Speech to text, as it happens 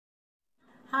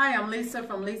Hi, I'm Lisa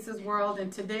from Lisa's World, and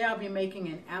today I'll be making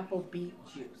an apple beet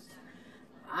juice.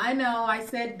 I know I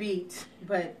said beet,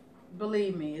 but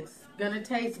believe me, it's gonna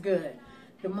taste good.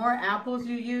 The more apples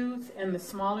you use and the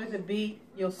smaller the beet,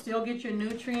 you'll still get your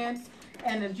nutrients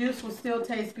and the juice will still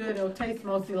taste good. It'll taste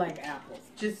mostly like apples.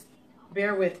 Just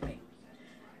bear with me.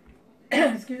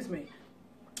 Excuse me.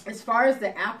 As far as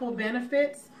the apple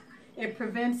benefits, it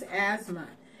prevents asthma.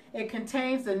 It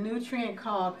contains a nutrient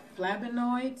called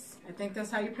flavonoids, I think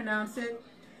that's how you pronounce it,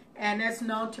 and that's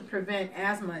known to prevent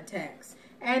asthma attacks.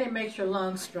 And it makes your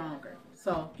lungs stronger.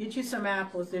 So get you some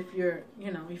apples if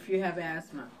if you have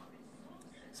asthma.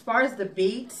 As far as the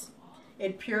beets,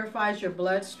 it purifies your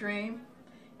bloodstream,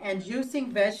 and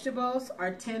juicing vegetables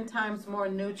are 10 times more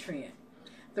nutrient.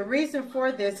 The reason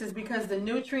for this is because the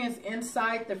nutrients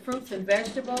inside the fruits and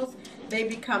vegetables, they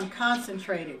become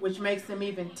concentrated, which makes them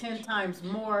even 10 times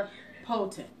more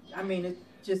potent. I mean, it's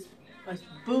just a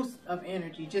boost of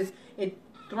energy. It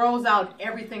throws out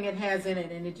everything it has in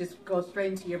it, and it just goes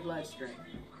straight into your bloodstream.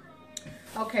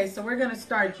 Okay, so we're going to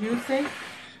start juicing.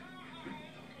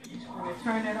 I'm going to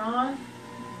turn it on.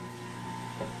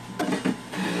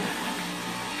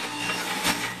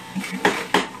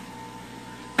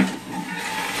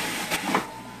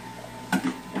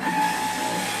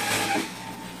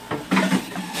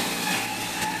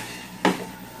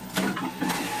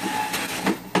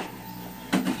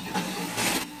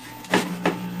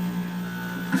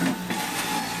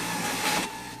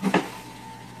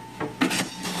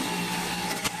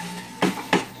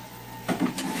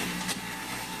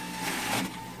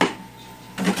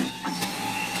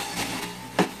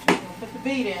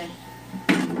 Beet in.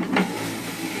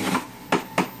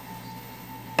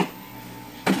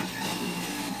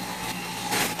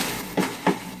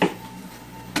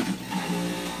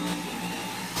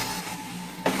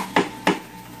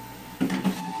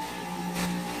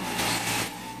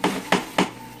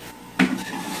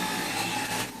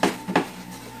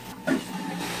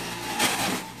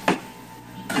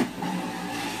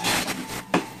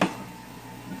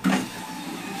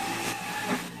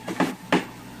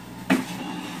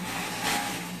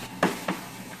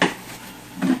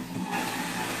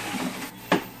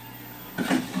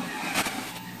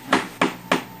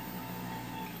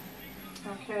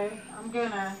 Okay, I'm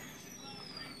gonna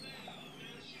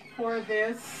pour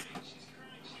this,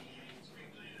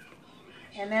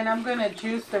 and then I'm gonna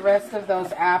juice the rest of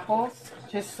those apples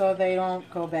just so they don't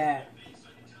go bad.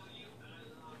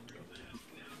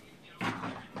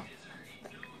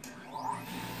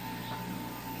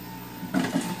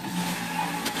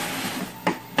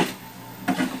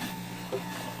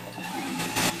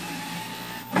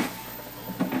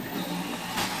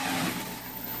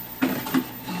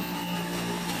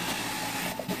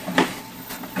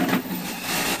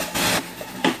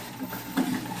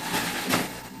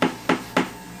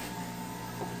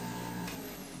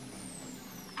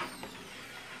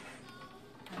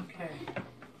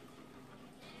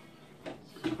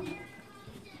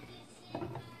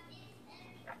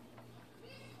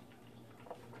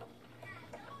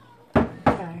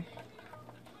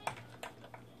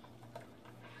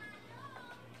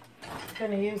 I'm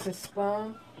going to use a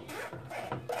spoon.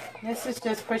 This is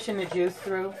just pushing the juice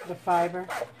through the fiber.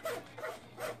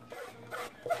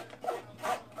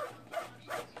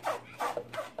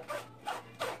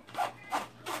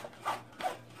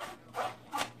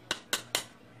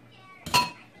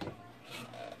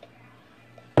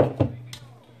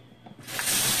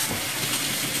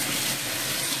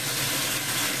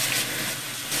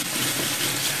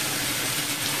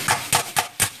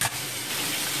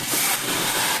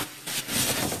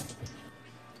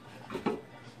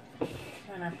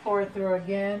 And I pour it through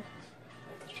again.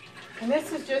 And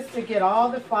this is just to get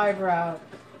all the fiber out.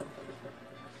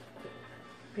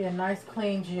 Be a nice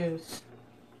clean juice.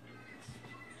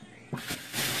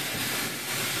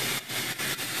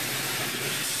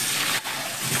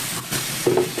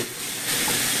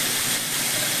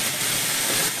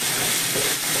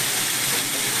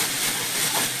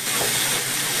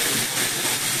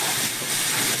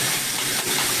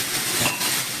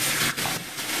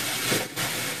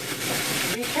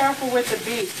 Be careful with the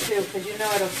beets too, because you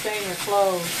know it'll stain your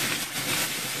clothes.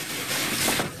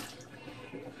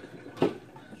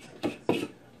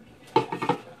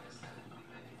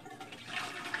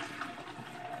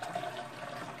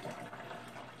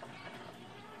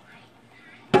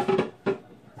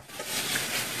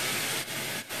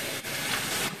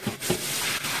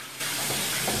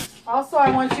 Also, I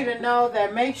want you to know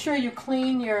that make sure you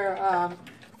clean your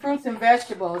fruits and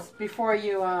vegetables before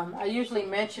you, I usually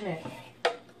mention it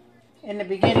in the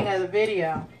beginning of the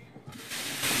video.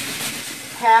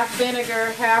 half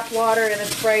vinegar, half water in a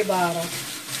spray bottle.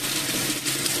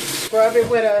 Scrub it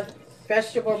with a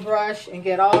vegetable brush and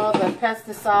get all the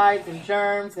pesticides and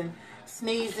germs and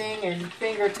sneezing and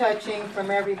finger touching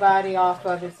from everybody off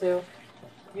of it, so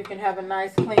you can have a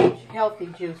nice, clean, healthy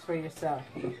juice for yourself.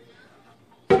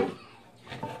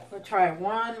 We'll try it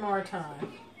one more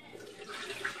time.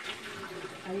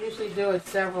 I usually do it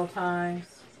several times.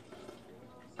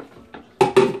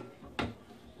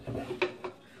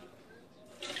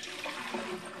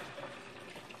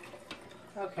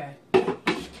 Okay.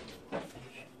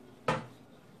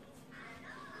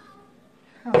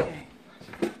 Okay.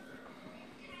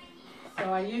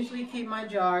 So I usually keep my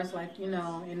jars, like, you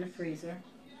know, in the freezer.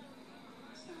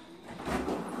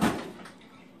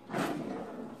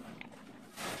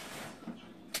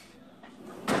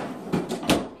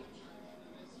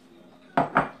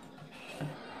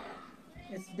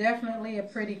 It's definitely a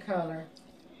pretty color.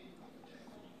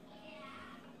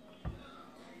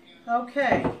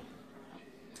 Okay.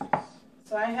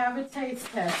 So I have a taste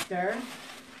tester.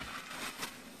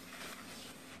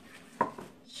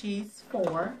 She's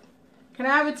 4. Can I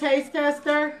have a taste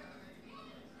tester?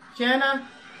 Jenna,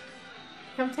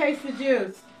 come taste the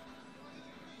juice.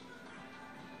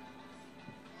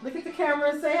 Look at the camera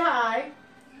and say hi.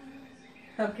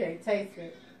 Okay, taste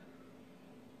it.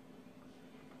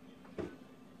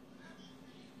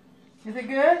 Is it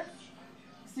good?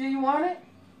 Do you want it?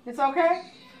 It's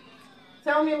okay?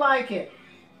 Tell me you like it.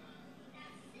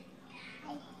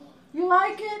 You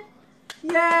like it?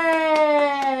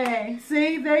 Yay!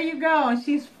 See, there you go. And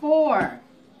she's 4.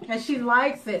 And she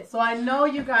likes it. So I know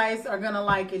you guys are going to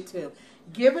like it too.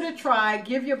 Give it a try.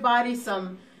 Give your body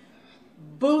some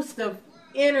boost of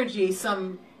energy,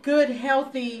 some good,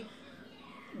 healthy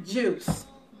juice.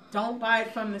 Don't buy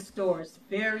it from the store. It's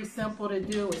very simple to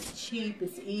do. It's cheap.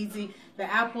 It's easy. The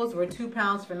apples were 2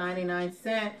 pounds for 99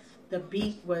 cents. The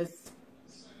beet was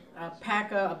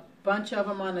a bunch of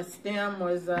them on a stem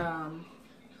was,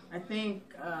 I think,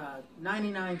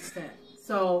 99 cents.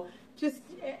 So just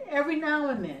every now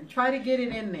and then, try to get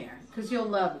it in there because you'll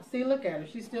love it. See, look at her.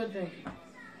 She's still drinking.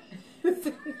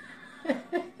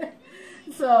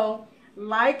 So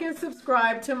like and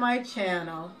subscribe to my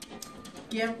channel.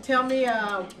 Tell me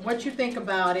what you think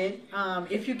about it.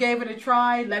 If you gave it a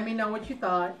try, let me know what you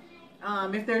thought.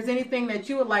 If there's anything that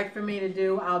you would like for me to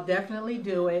do, I'll definitely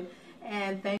do it.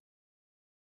 And thank